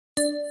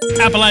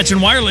Appalachian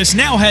Wireless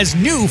now has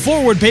new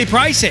forward pay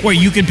pricing, where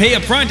you can pay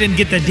up front and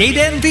get the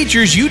data and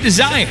features you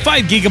desire.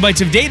 5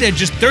 gigabytes of data,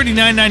 just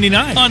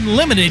 $39.99.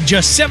 Unlimited,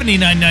 just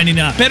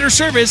 $79.99. Better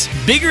service,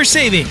 bigger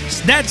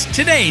savings. That's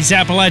today's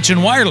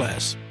Appalachian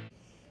Wireless.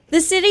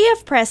 The city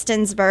of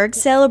Prestonsburg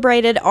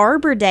celebrated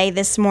Arbor Day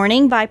this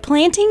morning by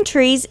planting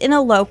trees in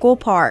a local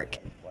park.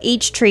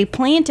 Each tree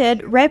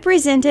planted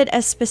represented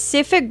a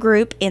specific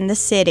group in the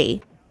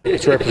city.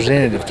 It's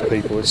representative to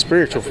people. It's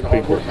spiritual for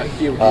people.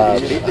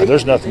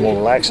 There's nothing more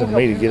relaxing than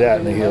me to get out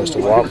in the hills, to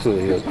walk through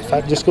the hills. If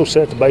I just go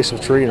sit at the base of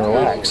a tree and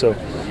relax. So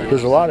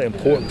there's a lot of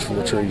importance for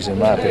the trees, in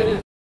my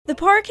opinion. The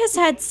park has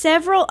had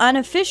several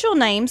unofficial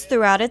names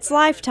throughout its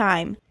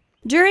lifetime.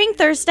 During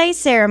Thursday's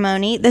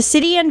ceremony, the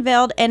city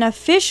unveiled an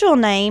official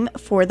name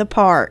for the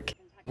park.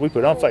 We put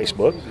it on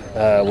Facebook.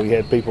 We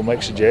had people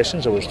make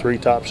suggestions. There was 3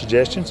 top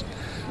suggestions.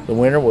 The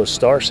winner was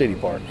Star City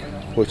Park,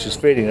 which is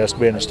fitting, us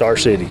being a star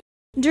city.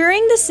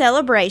 During the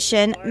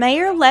celebration,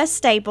 Mayor Les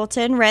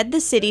Stapleton read the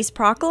city's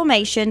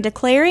proclamation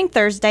declaring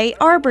Thursday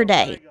Arbor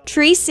Day.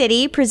 Tree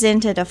City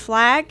presented a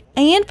flag,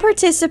 and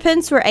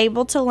participants were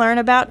able to learn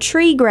about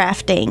tree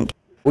grafting.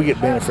 We get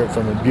benefit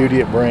from the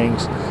beauty it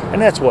brings,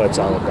 and that's what it's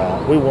all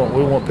about. We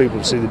want people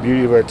to see the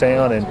beauty of our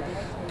town, and the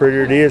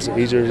prettier it is, the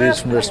easier it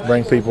is for us to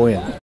bring people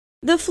in.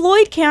 The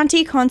Floyd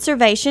County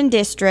Conservation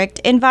District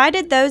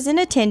invited those in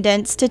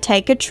attendance to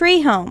take a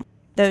tree home.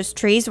 Those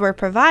trees were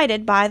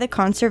provided by the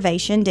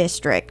Conservation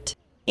District.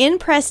 In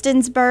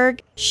Prestonsburg,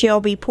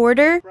 Shelby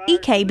Porter,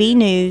 EKB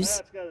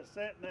News.